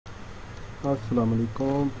अस्सलाम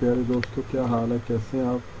वालेकुम प्यारे दोस्तों, क्या हाल है, कैसे हैं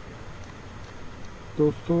आप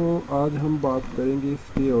दोस्तों। आज हम बात करेंगे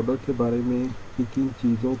स्टे ऑर्डर के बारे में कि किन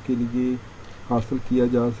चीज़ों के लिए हासिल किया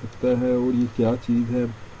जा सकता है और ये क्या चीज़ है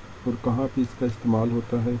और कहाँ पे इसका इस्तेमाल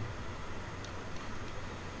होता है।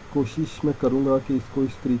 कोशिश मैं करूँगा कि इसको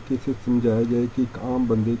इस तरीके से समझाया जाए कि एक आम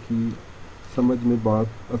बंदे की समझ में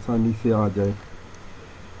बात आसानी से आ जाए।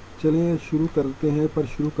 चलिए शुरू करते हैं, पर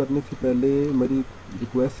शुरू करने से पहले मेरी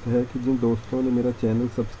रिक्वेस्ट है कि जिन दोस्तों ने मेरा चैनल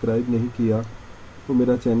सब्सक्राइब नहीं किया वो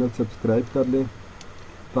मेरा चैनल सब्सक्राइब कर लें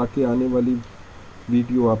ताकि आने वाली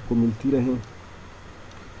वीडियो आपको मिलती रहें।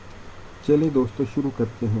 चलिए दोस्तों शुरू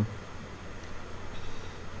करते हैं।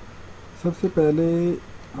 सबसे पहले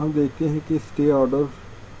हम देखते हैं कि स्टे ऑर्डर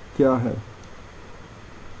क्या है।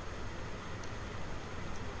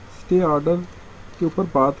 स्टे ऑर्डर के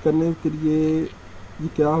ऊपर बात करने के लिए ये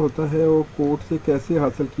क्या होता है और कोर्ट से कैसे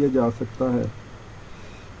हासिल किया जा सकता है,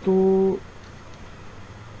 तो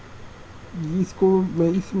इसको मैं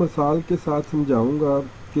इस मिसाल के साथ समझाऊंगा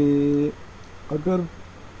कि अगर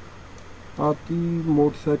आपकी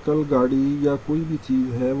मोटरसाइकिल, गाड़ी या कोई भी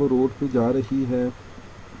चीज़ है वो रोड पे जा रही है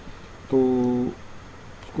तो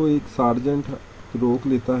उसको एक सार्जेंट रोक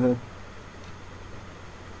लेता है।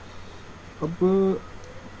 अब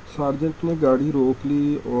सार्जेंट ने गाड़ी रोक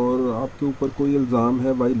ली और आपके ऊपर कोई इल्ज़ाम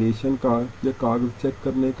है वायलेशन का या कागज़ चेक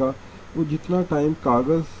करने का। वो जितना टाइम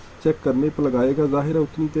कागज़ चेक करने पर लगाएगा ज़ाहिर है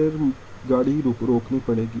उतनी देर गाड़ी रोकनी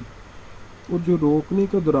पड़ेगी, और जो रोकने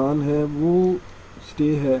के दौरान है वो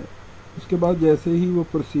स्टे है। उसके बाद जैसे ही वो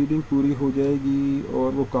प्रोसीडिंग पूरी हो जाएगी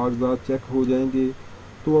और वो कागजात चेक हो जाएंगे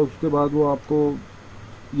तो उसके बाद वो आपको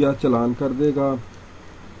या चालान कर देगा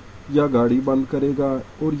या गाड़ी बंद करेगा,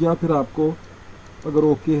 और या फिर आपको अगर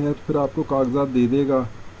ओके है तो फिर आपको कागजात दे देगा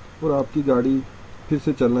और आपकी गाड़ी फिर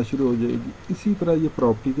से चलना शुरू हो जाएगी। इसी तरह ये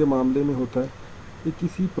प्रॉपर्टी के मामले में होता है कि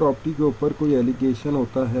किसी प्रॉपर्टी के ऊपर कोई एलिगेशन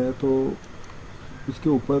होता है तो उसके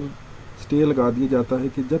ऊपर स्टे लगा दिया जाता है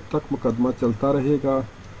कि जब तक मुकदमा चलता रहेगा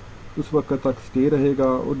उस वक्त तक स्टे रहेगा,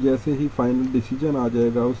 और जैसे ही फाइनल डिसीजन आ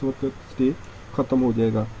जाएगा उस वक्त स्टे ख़त्म हो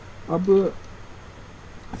जाएगा। अब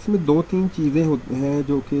इसमें दो तीन चीज़ें हैं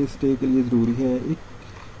जो कि स्टे के लिए ज़रूरी हैं। एक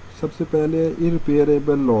सबसे पहले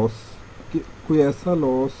इरिपेयरेबल लॉस, कि कोई ऐसा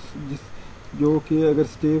लॉस जो कि अगर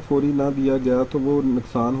स्टे फौरी ना दिया गया तो वो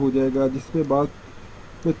नुकसान हो जाएगा जिसमें बाद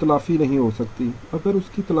में तलाफ़ी नहीं हो सकती। अगर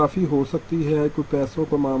उसकी तलाफ़ी हो सकती है, कोई पैसों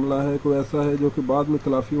का मामला है, कोई ऐसा है जो कि बाद में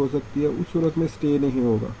तलाफ़ी हो सकती है, उस सूरत में स्टे नहीं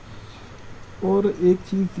होगा। और एक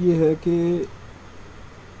चीज़ ये है कि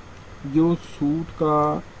जो सूट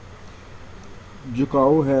का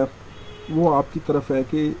झुकाव है वो आपकी तरफ है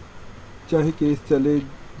कि चाहे केस चले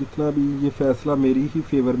जितना भी, ये फ़ैसला मेरी ही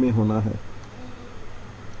फेवर में होना है।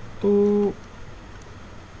 तो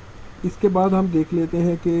इसके बाद हम देख लेते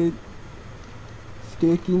हैं कि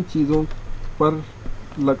स्टे किन चीज़ों पर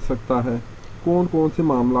लग सकता है, कौन कौन से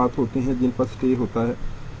मामलात होते हैं जिन पर स्टे होता है।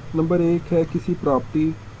 नंबर एक है किसी प्रॉपर्टी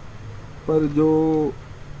पर जो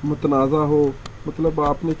मुतनाज़ा हो, मतलब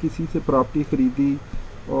आपने किसी से प्रॉपर्टी ख़रीदी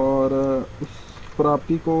और उस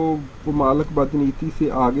प्रॉपर्टी को वो मालिक बदनीति से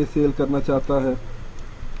आगे सेल करना चाहता है,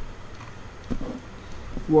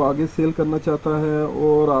 वो आगे सेल करना चाहता है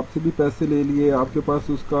और आपसे भी पैसे ले लिए, आपके पास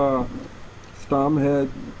उसका स्टाम्प है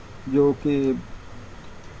जो कि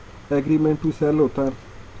एग्रीमेंट टू सेल होता है,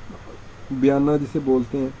 बियाना जिसे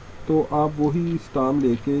बोलते हैं, तो आप वही स्टाम्प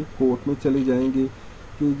लेके कोर्ट में चले जाएंगे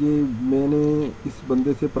कि ये मैंने इस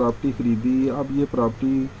बंदे से प्रॉपर्टी ख़रीदी, अब ये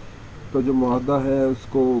प्रॉपर्टी का जो मुआहदा है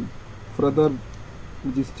उसको फर्दर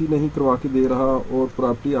रजिस्ट्री नहीं करवा के दे रहा और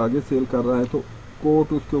प्रॉपर्टी आगे सेल कर रहा है, तो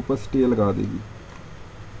कोर्ट उसके ऊपर स्टे लगा देगी।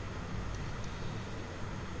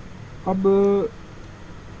 अब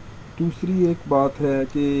दूसरी एक बात है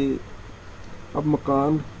कि अब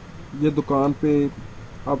मकान या दुकान पे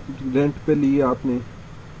आप रेंट पे लिए आपने,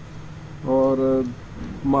 और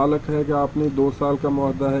मालिक है कि आपने 2 साल का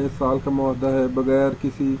मुआहदा है, साल का मुआहदा है, बगैर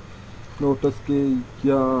किसी नोटिस के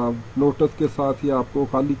या नोटिस के साथ ही आपको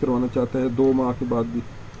खाली करवाना चाहता है 2 माह के बाद भी,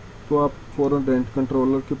 तो आप फ़ौरन रेंट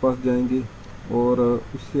कंट्रोलर के पास जाएंगे और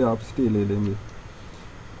उससे आप स्टे ले लेंगे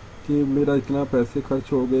कि मेरा इतना पैसे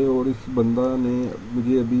खर्च हो गए और इस बंदा ने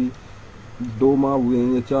मुझे अभी 2 माह हुए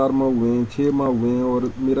हैं या 4 माह हुए हैं, 6 माह हुए हैं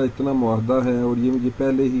और मेरा इतना मुआहदा है और ये मुझे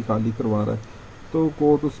पहले ही खाली करवा रहा है, तो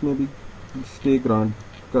कोर्ट उसमें भी स्टे ग्रांट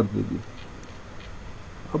कर देगी।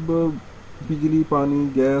 अब बिजली, पानी,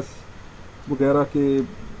 गैस वगैरह के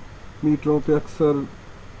मीटरों पे अक्सर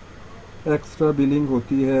एक्स्ट्रा बिलिंग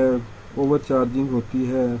होती है, ओवर चार्जिंग होती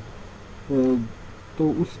है, तो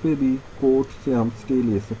उस पे भी कोर्ट से हम स्टे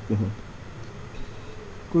ले सकते हैं।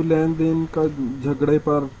 कोई लेन देन का झगड़े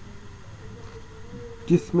पर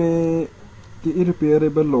जिसमें कि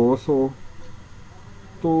इरिपेयरेबल लॉस हो,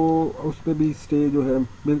 تو اس پہ بھی اسٹے جو ہے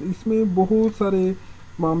اس میں بہت سارے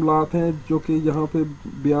معاملات ہیں جو کہ یہاں پہ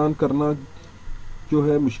بیان کرنا جو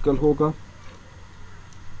ہے مشکل ہوگا.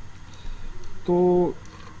 تو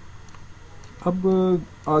اب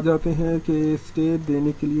آ جاتے ہیں کہ اسٹے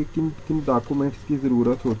دینے کے لیے کن کن ڈاکومنٹس کی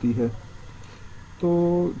ضرورت ہوتی ہے. تو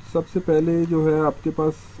سب سے پہلے جو ہے آپ کے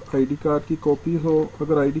پاس آئی ڈی کارڈ کی کاپی ہو.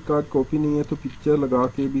 اگر آئی ڈی کارڈ کاپی نہیں ہے تو پکچر لگا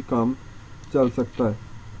کے بھی کام چل سکتا ہے.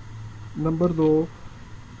 نمبر 2،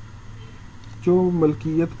 جو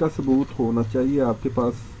ملکیت کا ثبوت ہونا چاہیے آپ کے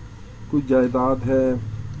پاس. کوئی جائیداد ہے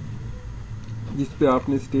جس پہ آپ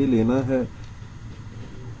نے اسٹے لینا ہے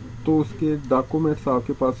تو اس کے ڈاکومنٹس آپ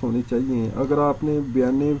کے پاس ہونے چاہیے. اگر آپ نے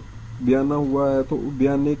بیانہ ہوا ہے تو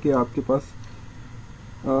بیانے کے آپ کے پاس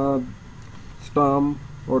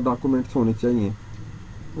اسٹامپ اور ڈاکومنٹس ہونے چاہیے.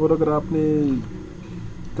 اور اگر آپ نے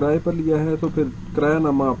کرائے پر لیا ہے تو پھر کرایہ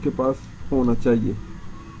نامہ آپ کے پاس ہونا چاہیے.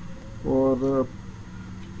 اور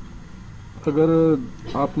اگر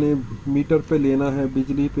آپ نے میٹر پہ لینا ہے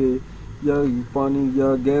بجلی پہ یا پانی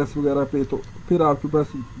یا گیس وغیرہ پہ تو پھر آپ کے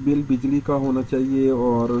پاس بل بجلی کا ہونا چاہیے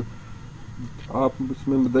اور آپ اس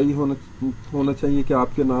میں مدعی ہونا چاہیے کہ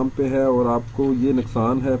آپ کے نام پہ ہے اور آپ کو یہ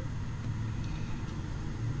نقصان ہے.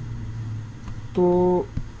 تو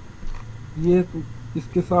یہ اس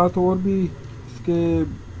کے ساتھ اور بھی اس کے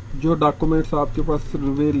جو ڈاکومنٹس آپ کے پاس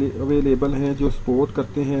اویلیبل ہیں جو سپورٹ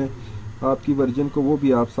کرتے ہیں آپ کی ورژن کو وہ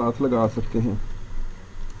بھی آپ ساتھ لگا سکتے ہیں.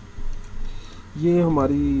 یہ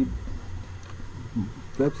ہماری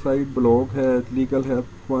ویب سائٹ بلاگ ہے لیگل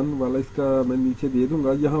ہیلپ 1 والا، اس کا میں نیچے دے دوں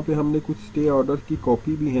گا. یہاں پہ ہم نے کچھ اسٹے آرڈر کی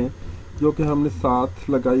کاپی بھی ہیں جو کہ ہم نے ساتھ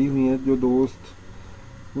لگائی ہوئی ہیں. جو دوست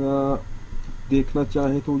دیکھنا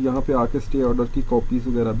چاہیں تو یہاں پہ آ کے اسٹے آرڈر کی کاپیز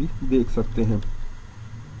وغیرہ بھی دیکھ سکتے ہیں.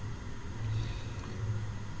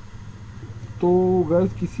 تو غرض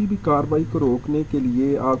کسی بھی کارروائی کو روکنے کے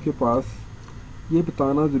لیے آپ کے پاس یہ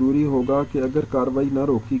بتانا ضروری ہوگا کہ اگر کارروائی نہ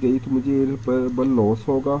روکی گئی تو مجھے ارریپیریبل لاس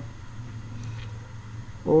ہوگا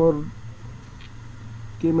اور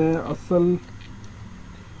کہ میں اصل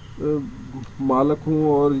مالک ہوں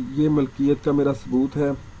اور یہ ملکیت کا میرا ثبوت ہے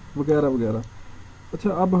وغیرہ وغیرہ. اچھا،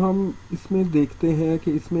 اب ہم اس میں دیکھتے ہیں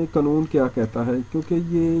کہ اس میں قانون کیا کہتا ہے، کیونکہ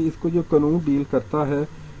یہ اس کو جو قانون ڈیل کرتا ہے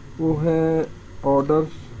وہ ہے آرڈر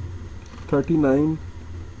 39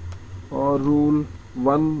 اور رول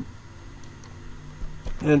 1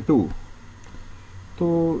 and 2.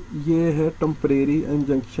 تو یہ ہے ٹمپریری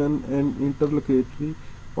انجنکشن اینڈ انٹرلوکیٹری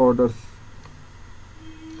آرڈرس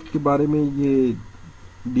کے بارے میں یہ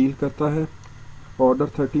ڈیل کرتا ہے. آرڈر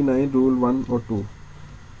 39 رول 1 اور 2.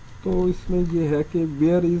 تو اس میں یہ ہے کہ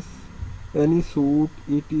where is any suit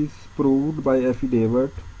it is proved by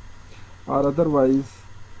affidavit اور otherwise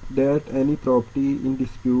that any property in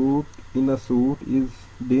dispute in a suit is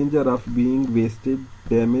danger of being wasted,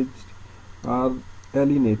 damaged, or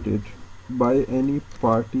alienated by any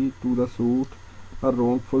party to the suit or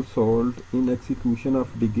wrongful sold in execution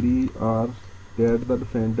of decree, or that the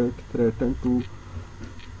defendant threatened to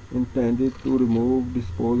intended to remove,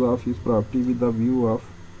 dispose of his property with the view of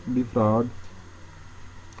defraud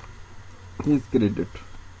his credit.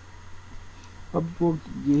 اب وہ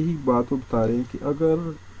یہی بات وہ بتا رہے ہیں کہ اگر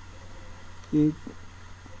ایک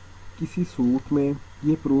کسی سوٹ میں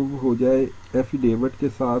یہ پروو ہو جائے ایفیڈیوٹ کے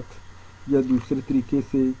ساتھ یا دوسرے طریقے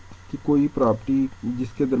سے کہ کوئی پراپرٹی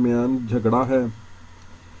جس کے درمیان جھگڑا ہے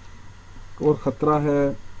اور خطرہ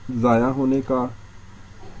ہے ضائع ہونے کا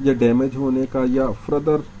یا ڈیمیج ہونے کا یا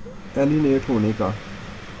فردر ایلینیٹ ہونے کا،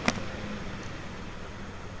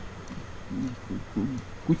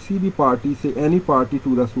 کسی بھی پارٹی سے، any party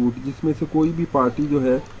to the suit, جس میں سے کوئی بھی پارٹی جو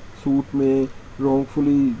ہے سوٹ میں رانگ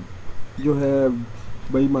فلی جو ہے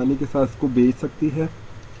بے ایمانی کے ساتھ اس کو بیچ سکتی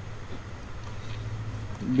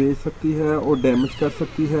ہے اور ڈیمیج کر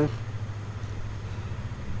سکتی ہے.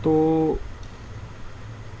 تو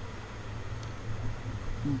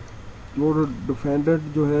جو ڈیفینڈنٹ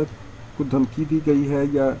جو ہے کو دھمکی دی گئی ہے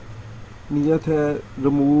یا نیت ہے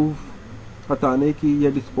ریموو ہٹانے کی یا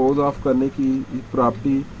ڈسپوز آف کرنے کی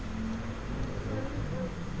پراپرٹی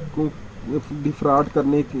کو فراڈ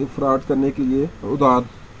کرنے کے لیے ادھار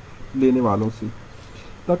لینے والوں سے.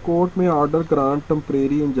 دا کورٹ میں order grant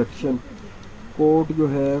temporary injunction. Court جو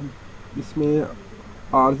ہے اس میں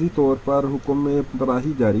عارضی طور پر حکم میں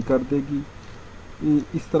پناہی جاری کر دے گی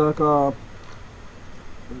اس طرح کا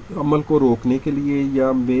عمل کو روکنے کے لیے،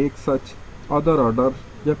 یا میک سچ ادر آرڈر،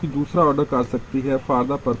 یا کوئی دوسرا آرڈر کر سکتی ہے for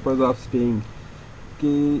the purpose of staying,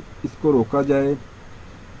 کہ اس کو روکا جائے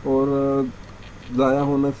اور ضائع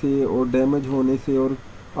ہونے سے اور ڈیمیج ہونے سے اور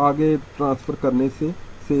آگے ٹرانسفر کرنے سے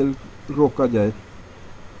سیل روکا جائے،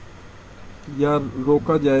 یا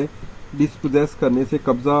روکا جائے ڈسپوزیس کرنے سے،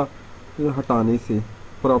 قبضہ ہٹانے سے.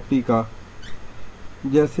 प्रॉपर्टी का,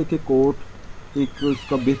 जैसे कि कोर्ट एक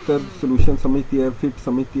उसका बेहतर सोल्यूशन समझती है, फिट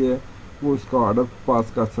समझती है, वो इसका ऑर्डर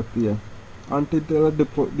पास कर सकती है। Until the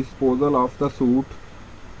disposal of the suit,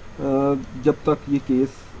 जब तक ये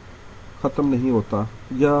केस ख़त्म नहीं होता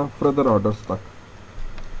या फर्दर ऑर्डर्स तक।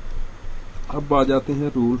 अब आ जाते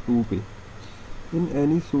हैं रूल 2 पे। In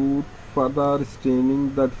any suit for the restraining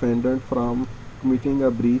the defendant from committing a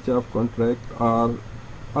breach of contract और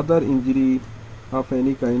other injury of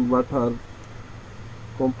any kind what her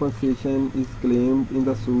compensation is claimed in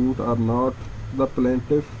the suit or not, the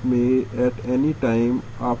plaintiff may at any time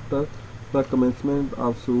after the commencement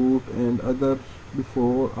of suit and either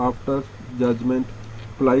before after judgment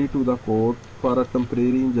apply to the court for a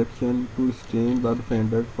temporary injunction to restrain the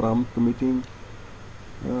defendant from committing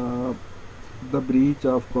the breach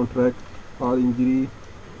of contract or injury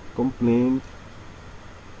complaint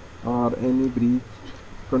or any breach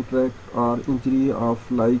contract or injury of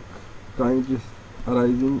like kind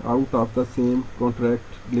arising out of the same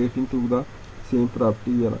contract relating to the same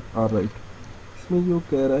property or right। इसमें जो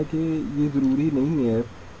कह रहा है कि ये ज़रूरी नहीं है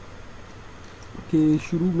कि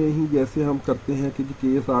शुरू में ही जैसे हम करते हैं कि जो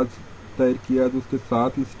केस आज दायर किया तो उसके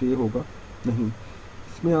साथ ही स्टे होगा, नहीं।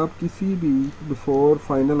 इसमें आप किसी भी बिफोर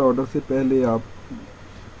फाइनल ऑर्डर से पहले आप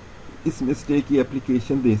इसमें स्टे की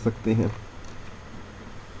एप्लीकेशन दे सकते हैं।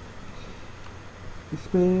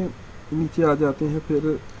 इसमें नीचे आ जाते हैं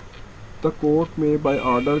फिर, द कोर्ट में by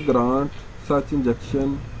order grant such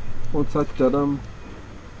injunction on such term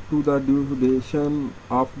to the duration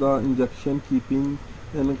of the injunction keeping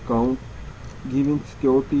an account giving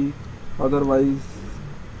security otherwise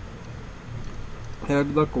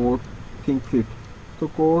at the court think fit. तो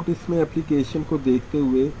कोर्ट इसमें एप्लीकेशन को देखते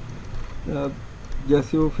हुए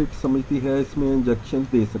जैसे वो फिट समझती है इसमें इंजक्शन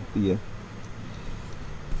दे सकती है।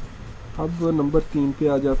 अब नंबर 3 पे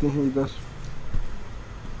आ जाते हैं इधर।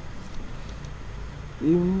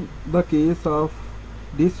 In the case of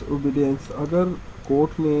disobedience, अगर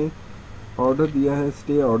कोर्ट ने ऑर्डर दिया है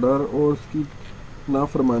स्टे ऑर्डर और उसकी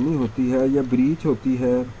नाफरमानी होती है या ब्रीच होती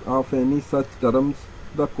है of any such terms,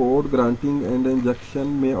 the court granting and injunction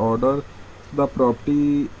में order the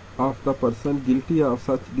property of the person guilty of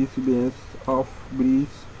such disobedience of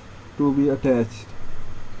breach to be attached.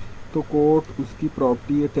 तो कोर्ट उसकी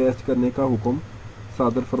प्रॉपर्टी अटैच करने का हुक्म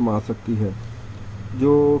सादर फरमा सकती है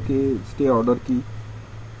जो कि स्टे ऑर्डर की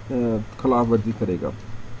खिलाफ वर्जी करेगा।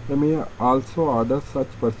 में also order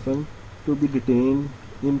such person to be detain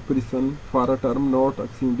in precision for a term not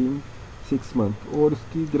exceeding 6 month, और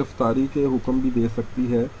उसकी गिरफ्तारी के हुक्म भी दे सकती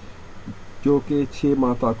है जो कि 6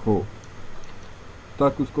 माह तक हो,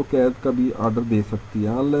 तक उसको कैद का भी ऑर्डर दे सकती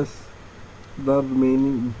है। Unless the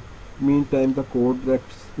remaining mean time the court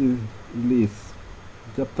directs release,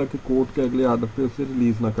 जब तक कोर्ट के अगले ऑर्डर पे उसे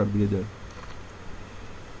रिलीज ना कर दिया जाए।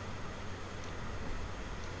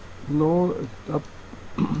 नो, अब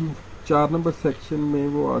 4 नंबर सेक्शन में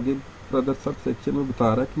वो आगे फर्दर सब सेक्शन में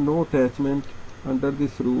बता रहा है कि no attachment under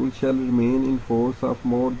this rule shell remain in force of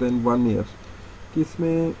more than 1 year, कि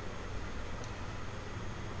इसमें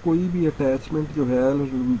कोई भी अटैचमेंट जो है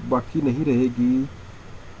बाकी नहीं रहेगी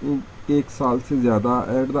 1 साल से ज़्यादा,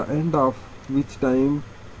 at the end of which time,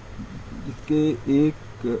 जिसके एक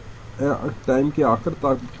टाइम के आखिर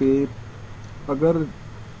तक पे अगर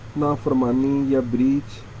नाफरमानी या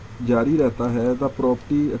ब्रीच जारी रहता है, द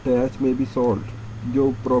प्रॉपर्टी अटैच में बी सोल्ड, जो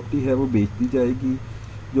प्रॉपर्टी है वो बेच दी जाएगी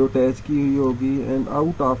जो अटैच की हुई होगी, and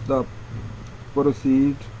out of the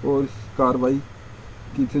proceed, और इस कार्रवाई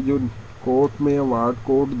की से जो कोर्ट में अवार्ड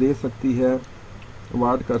कोर्ट दे सकती है,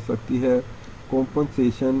 अवार्ड कर सकती है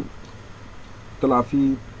कॉम्पनसेशन,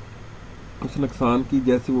 तलाफी उस नुकसान की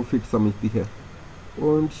जैसे वो फिट समझती है।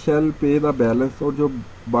 और शेल पे द बैलेंस, और जो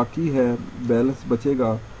बाकी है बैलेंस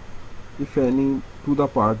बचेगा if any two the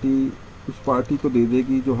party, उस पार्टी को दे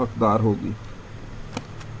देगी जो हकदार होगी।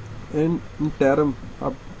 एंड इंटरम,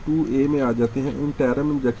 अब 2A में आ जाते हैं।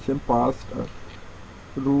 Interim injection past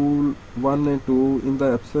rule 1 and 2 in the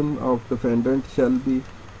absence of defendant shall be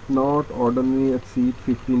not ordinarily exceed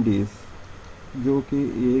 15 days, जो कि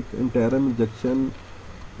एक इंटरम इंजेक्शन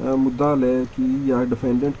मुद्दा ले की या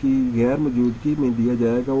डिफेंडेंट की गैर मौजूदगी में दिया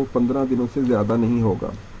जाएगा, वो 15 दिनों से ज़्यादा नहीं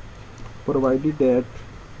होगा। Provided that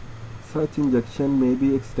such injection may be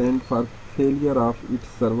extended for failure of its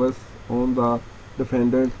service on the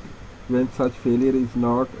defendant when such failure is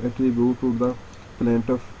not attributed to the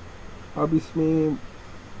plaintiff। अब इसमें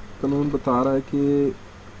कानून बता रहा है कि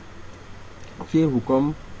ये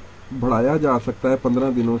हुक्म बढ़ाया जा सकता है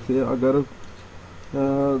 15 दिनों से अगर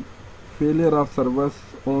failure of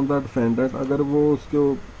service on the defendant, अगर वो उसके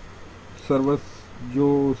सर्विस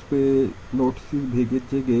जो उस पर नोटिस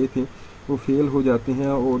भेजे गए थे وہ فیل ہو جاتے ہیں،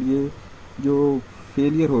 اور یہ جو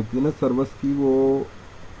فیلئر ہوتی ہے نا سروس کی، وہ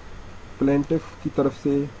پلینٹف کی طرف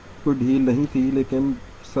سے کوئی ڈھیل نہیں تھی، لیکن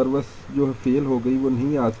سروس جو ہے فیل ہو گئی، وہ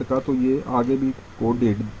نہیں آ سکا، تو یہ آگے بھی کورٹ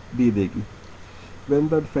دے دے گی. When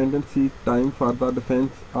the defendant seek time for the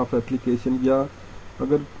defence of application, یا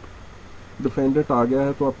اگر ڈیفینڈنٹ آ گیا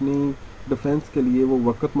ہے تو اپنی ڈیفینس کے لیے وہ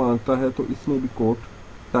وقت مانگتا ہے، تو اس میں بھی کورٹ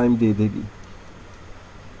ٹائم دے دے گی.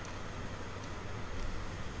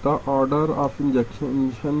 دا آرڈر آف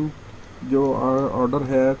انجنکشن، جو آرڈر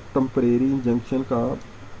ہے ٹمپریری انجنکشن کا،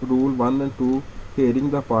 role 1 and 2، hearing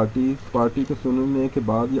the party کے سننے کے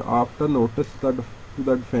بعد، یا آفٹر نوٹس دا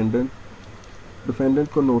ڈیفینڈنٹ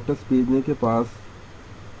کو نوٹس بھیجنے کے پاس،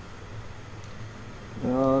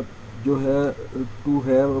 جو ہے to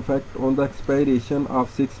have effect on the expiration of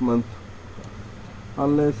 6 months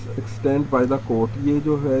unless extend by the court. یہ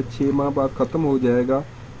جو ہے 6 ماہ بعد ختم ہو جائے گا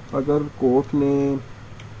اگر کورٹ نے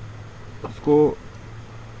اس کو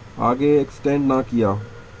آگے ایکسٹینڈ نہ کیا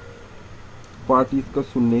پارٹیز کا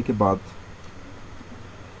سننے کے بعد،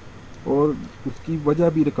 اور اس کی وجہ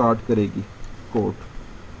بھی ریکارڈ کرے گی کورٹ.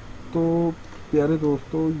 تو پیارے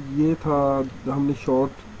دوستو، یہ تھا ہم نے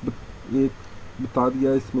شارٹ ایک بتا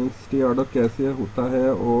دیا اس میں اسٹے آرڈر کیسے ہوتا ہے،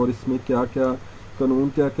 اور اس میں کیا کیا قانون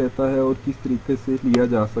کیا کہتا ہے، اور کس طریقے سے لیا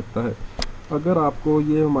جا سکتا ہے. اگر آپ کو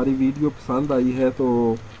یہ ہماری ویڈیو پسند آئی ہے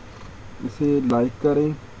تو اسے لائک کریں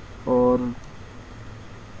اور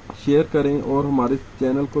شیئر کریں، اور ہمارے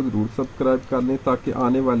چینل کو ضرور سبسکرائب کر لیں تاکہ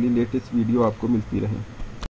آنے والی لیٹسٹ ویڈیو آپ کو ملتی رہیں.